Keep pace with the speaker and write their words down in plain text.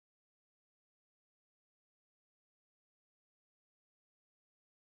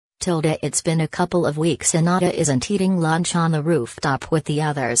It's been a couple of weeks Hinata isn't eating lunch on the rooftop with the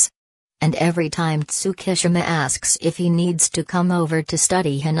others. And every time TsukiHina asks if he needs to come over to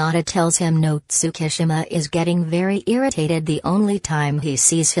study, Hinata tells him no. TsukiHina is getting very irritated. The only time he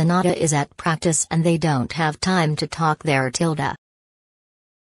sees Hinata is at practice and they don't have time to talk there.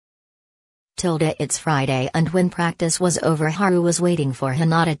 It's Friday and when practice was over Haru was waiting for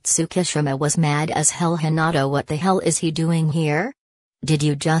Hinata. TsukiHina was mad as hell. Hinata, what the hell is he doing here? Did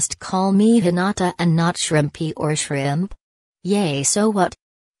you just call me Hinata and not Shrimpy or Shrimp? Yay, so what?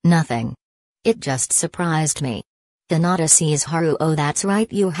 Nothing. It just surprised me. Hinata sees Haru. Oh, that's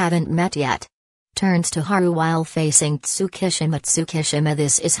right, you haven't met yet. Turns to Haru while facing TsukiHina. TsukiHina,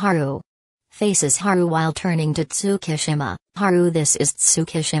 this is Haru. Faces Haru while turning to TsukiHina. Haru, this is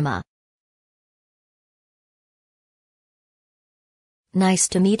TsukiHina. Nice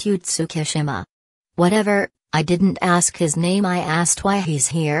to meet you, TsukiHina. Whatever, I didn't ask his name, I asked why he's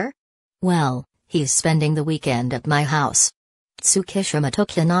here. Well, he's spending the weekend at my house. TsukiHina took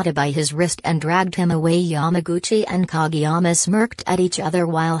Hinata by his wrist and dragged him away. Yamaguchi and Kageyama smirked at each other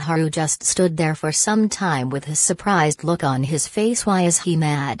while Haru just stood there for some time with a surprised look on his face. Why is he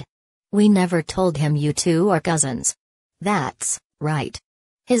mad? We never told him you two are cousins. That's right.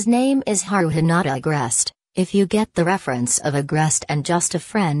 His name is Haru. Hinata aggressed. If you get the reference of aggressed and just a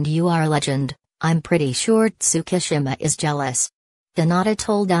friend, you are a legend. I'm pretty sure TsukiHina is jealous. Hinata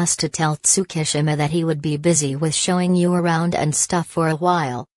told us to tell TsukiHina that he would be busy with showing you around and stuff for a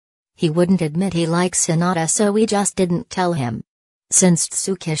while. He wouldn't admit he likes Hinata, so we just didn't tell him. Since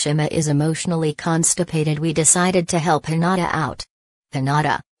TsukiHina is emotionally constipated, we decided to help Hinata out.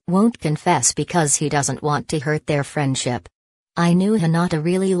 Hinata won't confess because he doesn't want to hurt their friendship. I knew Hinata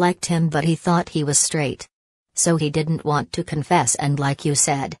really liked him, but he thought he was straight. So he didn't want to confess and, like you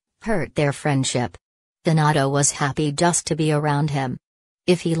said, hurt their friendship. Hinata was happy just to be around him.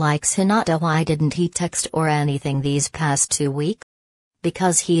 If he likes Hinata, why didn't he text or anything these past 2 weeks?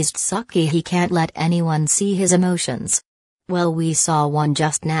 Because he's Tsuki, he can't let anyone see his emotions. Well, we saw one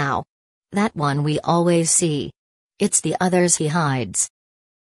just now. That one we always see. It's the others he hides.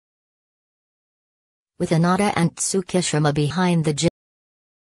 With Hinata and TsukiHina behind the gym.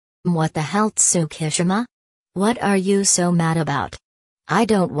 What the hell, TsukiHina? What are you so mad about? I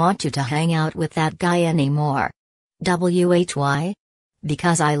don't want you to hang out with that guy anymore. Why?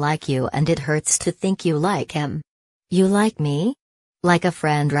 Because I like you and it hurts to think you like him. You like me? Like a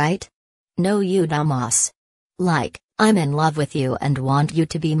friend, right? No, you dumbass. Like, I'm in love with you and want you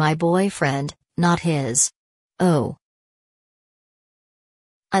to be my boyfriend, not his. Oh.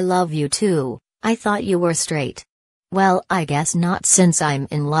 I love you too. I thought you were straight. Well, I guess not since I'm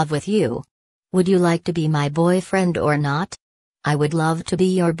in love with you. Would you like to be my boyfriend or not? I would love to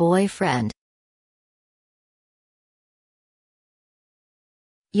be your boyfriend.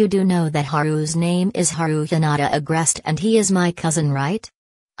 You do know that Haru's name is Haru. Hinata aggressed, and he is my cousin, right?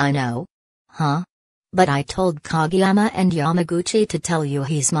 I know. Huh? But I told Kageyama and Yamaguchi to tell you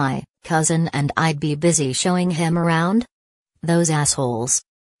he's my cousin and I'd be busy showing him around? Those assholes.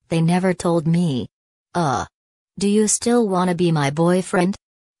 They never told me. Do you still wanna be my boyfriend?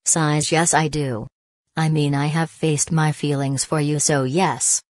 Sighs, yes I do. I mean, I have faced my feelings for you, so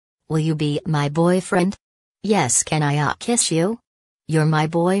yes. Will you be my boyfriend? Yes. Can I kiss you? You're my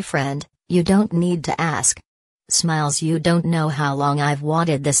boyfriend, you don't need to ask. Smiles, you don't know how long I've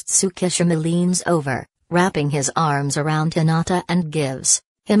wanted this. TsukiHina leans over, wrapping his arms around Hinata and gives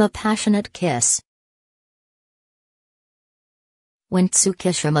him a passionate kiss. When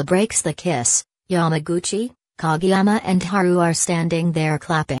TsukiHina breaks the kiss, Yamaguchi, Kageyama and Haru are standing there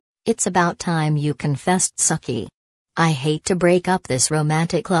clapping. It's about time you confessed, Tsuki. I hate to break up this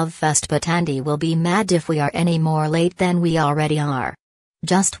romantic love fest, but Andy will be mad if we are any more late than we already are.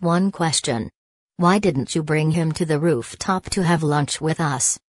 Just one question. Why didn't you bring him to the rooftop to have lunch with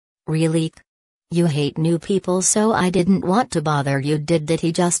us? Really? You hate new people, so I didn't want to bother you. Did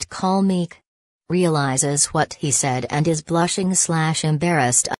he just call me? Realizes what he said and is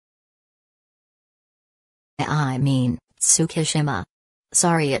blushing/embarrassed. I mean, TsukiHina.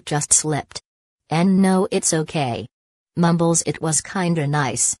 Sorry, it just slipped. And no, it's okay. Mumbles, it was kinda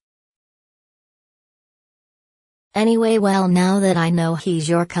nice. Anyway, well, now that I know he's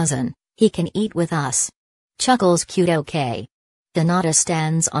your cousin, he can eat with us. Chuckles, cute, okay. Hinata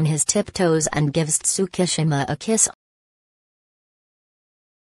stands on his tiptoes and gives TsukiHina a kiss on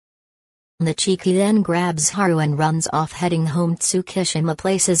the cheek. He then grabs Haru and runs off, heading home. TsukiHina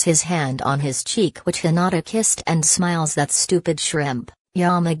places his hand on his cheek, which Hinata kissed, and smiles. That stupid shrimp.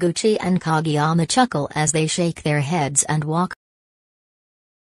 Yamaguchi and Kageyama chuckle as they shake their heads and walk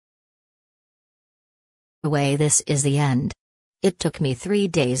away. This is the end. It took me 3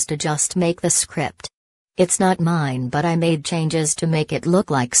 days to just make the script. It's not mine, but I made changes to make it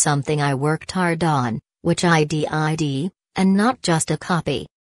look like something I worked hard on, which I did, and not just a copy.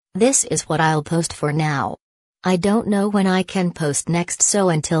 This is what I'll post for now. I don't know when I can post next, so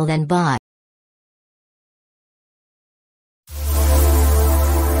until then, bye.